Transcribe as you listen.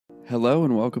Hello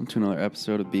and welcome to another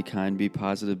episode of Be Kind, Be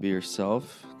Positive, Be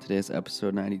Yourself. Today's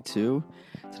episode 92.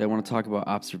 Today I want to talk about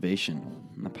observation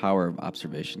and the power of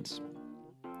observations.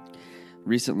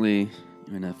 Recently,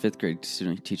 in a fifth grade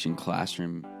student teaching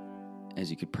classroom,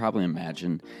 as you could probably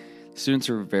imagine, students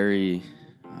are very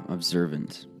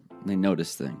observant. They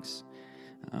notice things.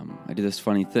 I did this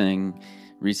funny thing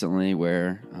recently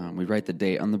where we write the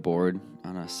date on the board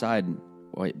on a side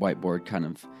whiteboard, kind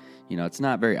of. It's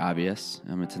not very obvious.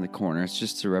 It's in the corner. It's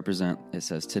just to represent, it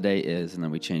says today is, and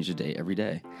then we change the date every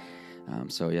day.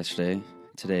 So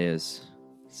today is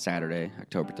Saturday,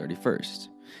 October 31st.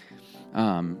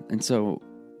 And so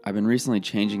I've been recently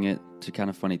changing it to kind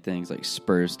of funny things like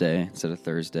Spurs Day instead of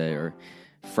Thursday, or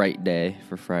Fright Day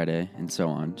for Friday, and so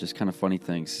on. Just kind of funny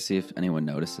things to see if anyone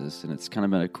notices. And it's kind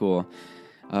of been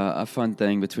a fun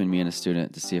thing between me and a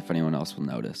student to see if anyone else will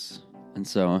notice. And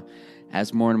so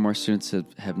as more and more students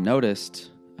have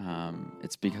noticed,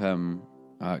 it's become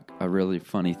a really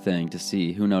funny thing to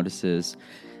see who notices,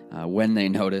 when they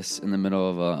notice in the middle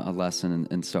of a lesson,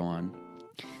 and so on.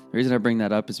 The reason I bring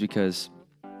that up is because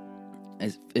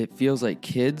it feels like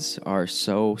kids are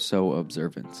so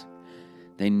observant.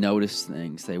 They notice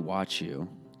things. They watch you.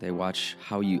 They watch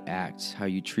how you act, how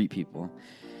you treat people.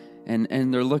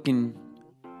 And they're looking,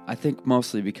 I think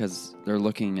mostly because they're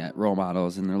looking at role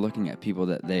models and they're looking at people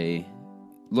that they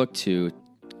look to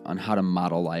on how to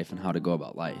model life and how to go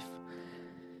about life.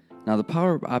 Now, the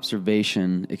power of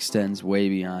observation extends way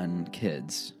beyond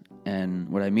kids. And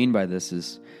what I mean by this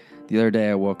is the other day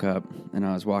I woke up and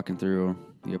I was walking through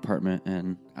the apartment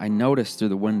and I noticed through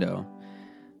the window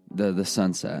the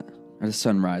sunset, or the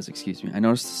sunrise, excuse me. I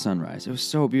noticed the sunrise. It was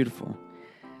so beautiful.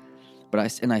 But I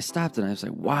stopped and I was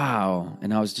like, wow.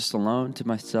 And I was just alone to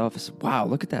myself. I said, wow,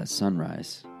 look at that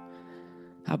sunrise.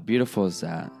 How beautiful is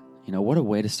that? What a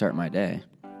way to start my day.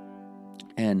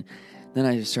 And then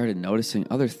I just started noticing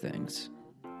other things.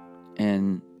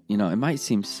 And, it might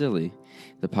seem silly,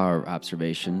 the power of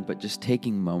observation, but just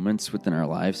taking moments within our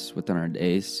lives, within our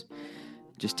days,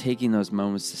 just taking those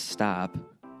moments to stop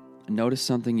and notice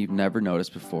something you've never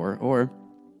noticed before, or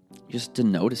just to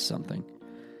notice something.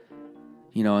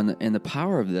 And the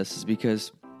power of this is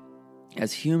because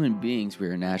as human beings, we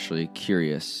are naturally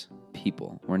curious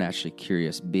people. We're naturally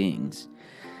curious beings.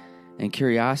 And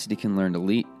curiosity can learn to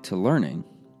lead to learning.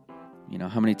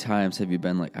 How many times have you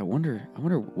been like, I wonder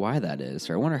why that is,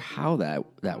 or I wonder how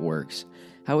that works.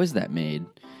 How is that made?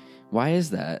 Why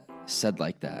is that said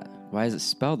like that? Why is it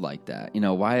spelled like that?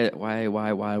 Why?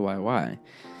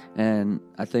 And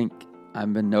I think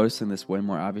I've been noticing this way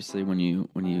more obviously when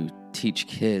you teach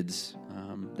kids.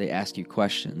 They ask you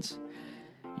questions.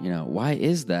 Why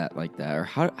is that like that? Or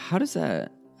how do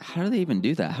they even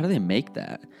do that? How do they make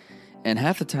that? And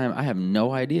half the time, I have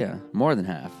no idea. More than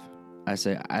half. I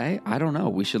say, I don't know.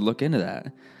 We should look into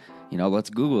that.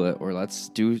 Let's Google it, or let's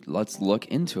look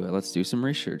into it. Let's do some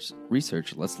research.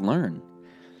 Let's learn.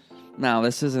 Now,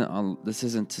 this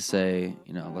isn't to say,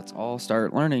 let's all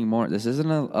start learning more. This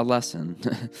isn't a lesson.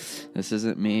 This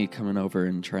isn't me coming over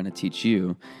and trying to teach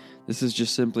you. This is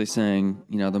just simply saying,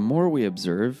 the more we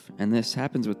observe, and this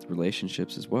happens with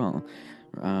relationships as well.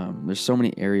 There's so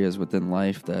many areas within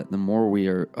life that the more we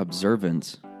are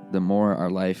observant, the more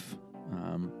our life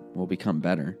will become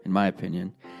better, in my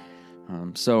opinion.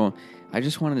 So I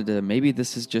just wanted to, maybe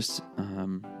this is just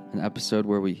an episode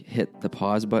where we hit the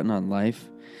pause button on life.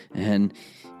 And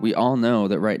we all know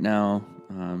that right now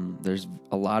there's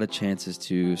a lot of chances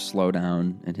to slow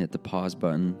down and hit the pause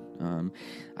button.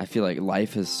 I feel like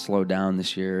life has slowed down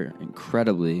this year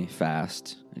incredibly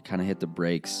fast. It kind of hit the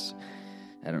brakes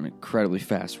at an incredibly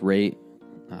fast rate.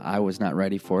 I was not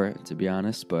ready for it, to be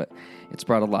honest, but it's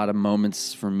brought a lot of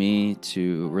moments for me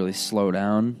to really slow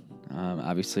down.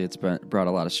 Obviously, it's brought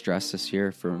a lot of stress this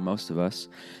year for most of us,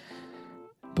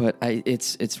 but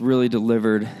it's really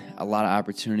delivered a lot of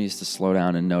opportunities to slow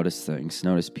down and notice things,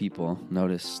 notice people,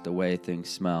 notice the way things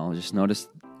smell, just notice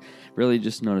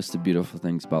the beautiful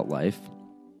things about life.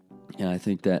 And I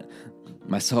think that,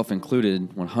 myself included,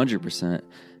 100%,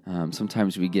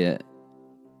 sometimes we get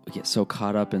so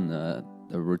caught up in the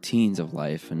routines of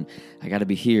life, and I got to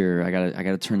be here. I got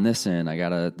to turn this in.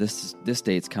 This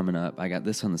date's coming up. I got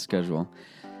this on the schedule.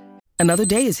 Another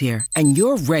day is here, and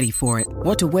you're ready for it.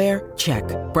 What to wear? Check.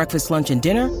 Breakfast, lunch, and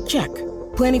dinner? Check.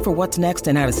 Planning for what's next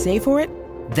and how to save for it?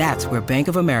 That's where Bank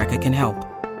of America can help.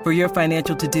 For your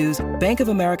financial to-dos, Bank of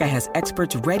America has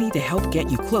experts ready to help get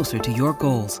you closer to your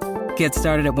goals. Get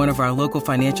started at one of our local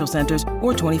financial centers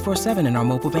or 24/7 in our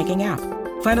mobile banking app.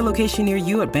 Find a location near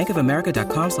you at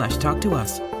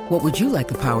bankofamerica.com/talktous. What would you like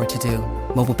the power to do?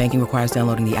 Mobile banking requires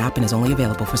downloading the app and is only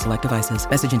available for select devices.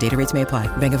 Message and data rates may apply.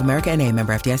 Bank of America N.A.,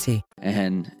 member FDIC.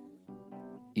 And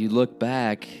you look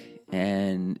back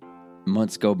and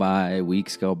months go by,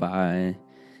 weeks go by,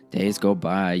 days go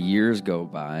by, years go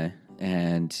by,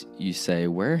 and you say,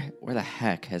 where the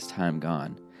heck has time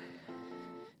gone?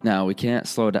 Now, we can't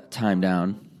slow time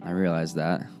down. I realize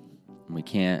that. We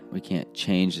can't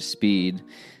change the speed.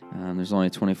 There's only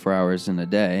 24 hours in a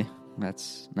day.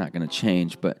 That's not going to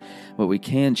change. But what we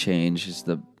can change is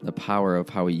the power of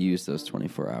how we use those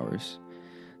 24 hours.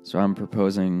 So I'm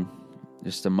proposing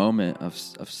just a moment of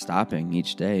stopping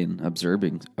each day and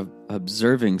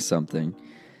observing something.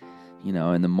 You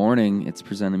know, in the morning, it's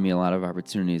presented me a lot of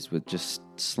opportunities with just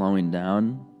slowing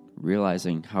down,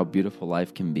 realizing how beautiful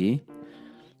life can be,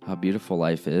 how beautiful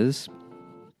life is.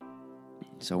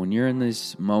 So when you're in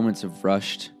these moments of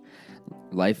rushed,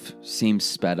 life seems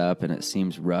sped up and it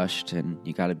seems rushed, and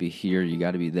you got to be here, you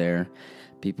got to be there.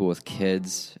 People with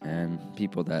kids and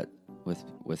people that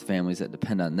with families that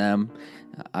depend on them.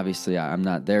 Obviously, I'm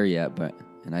not there yet,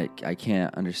 and I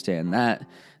can't understand that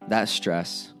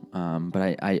stress. But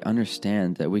I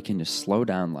understand that we can just slow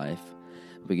down life.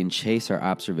 We can chase our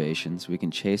observations. We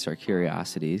can chase our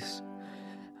curiosities.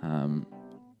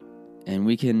 And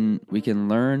we can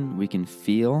learn, we can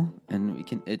feel, and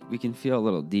we can feel a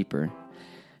little deeper.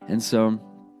 And so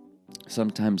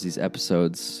sometimes these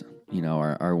episodes, you know,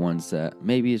 are ones that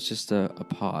maybe it's just a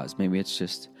pause. Maybe it's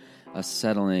just a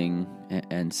settling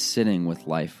and sitting with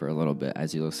life for a little bit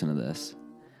as you listen to this.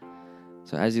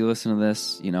 So as you listen to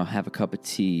this, you know, have a cup of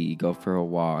tea, go for a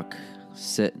walk,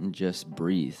 sit and just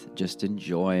breathe. Just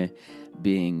enjoy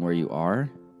being where you are.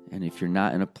 And if you're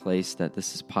not in a place that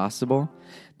this is possible,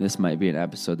 this might be an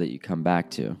episode that you come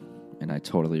back to. And I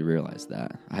totally realize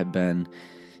that. I've been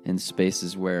in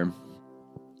spaces where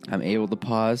I'm able to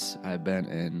pause. I've been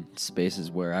in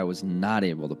spaces where I was not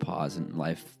able to pause, and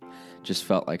life just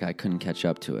felt like I couldn't catch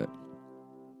up to it.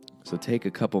 So take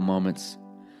a couple moments,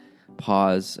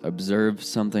 pause, observe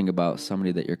something about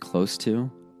somebody that you're close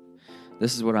to.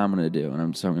 This is what I'm going to do, and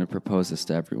I'm going to propose this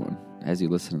to everyone as you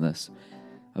listen to this.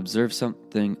 Observe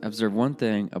one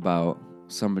thing about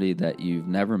somebody that you've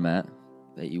never met,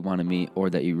 that you want to meet, or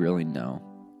that you really know.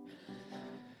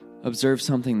 Observe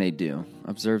something they do.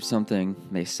 Observe something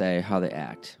they say, how they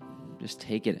act. Just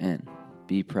take it in.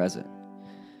 Be present.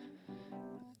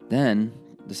 Then,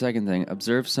 the second thing,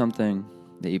 observe something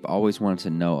that you've always wanted to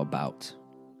know about.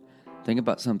 Think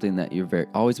about something that you've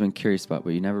always been curious about,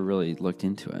 but you never really looked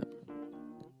into it.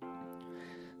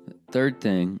 The third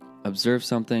thing, observe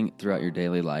something throughout your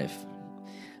daily life.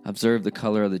 Observe the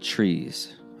color of the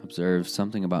trees. Observe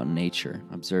something about nature.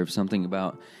 Observe something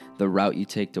about the route you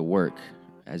take to work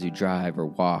as you drive or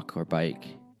walk or bike.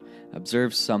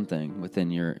 Observe something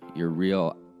within your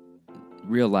real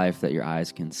life that your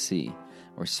eyes can see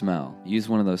or smell. Use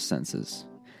one of those senses.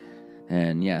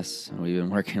 And yes, we've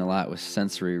been working a lot with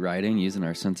sensory writing, using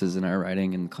our senses in our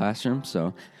writing in the classroom.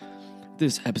 So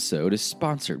this episode is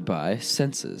sponsored by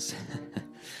Senses.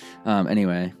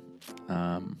 Anyway,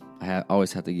 I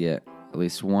always have to get at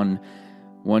least one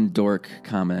dork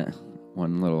comment,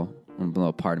 one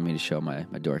little part of me to show my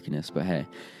dorkiness. But hey,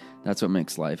 that's what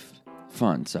makes life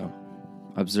fun. So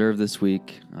observe this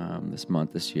week, this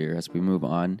month, this year as we move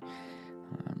on,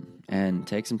 and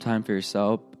take some time for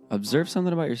yourself. Observe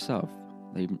something about yourself.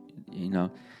 You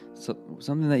know,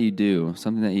 something that you do,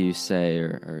 something that you say,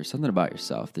 or something about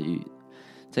yourself that you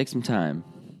take some time,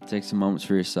 take some moments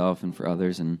for yourself and for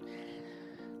others, and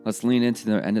let's lean into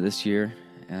the end of this year,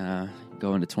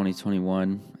 go into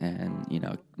 2021, and, you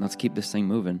know, let's keep this thing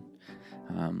moving.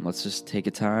 Let's just take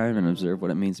a time and observe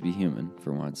what it means to be human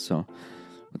for once. So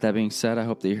with that being said, I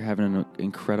hope that you're having an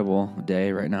incredible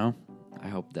day right now. I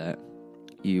hope that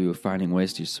you are finding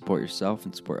ways to support yourself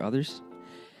and support others.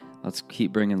 Let's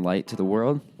keep bringing light to the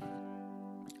world.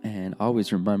 And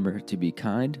always remember to be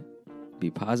kind,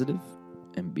 be positive,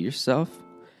 and be yourself.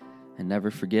 And never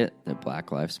forget that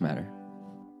Black Lives Matter.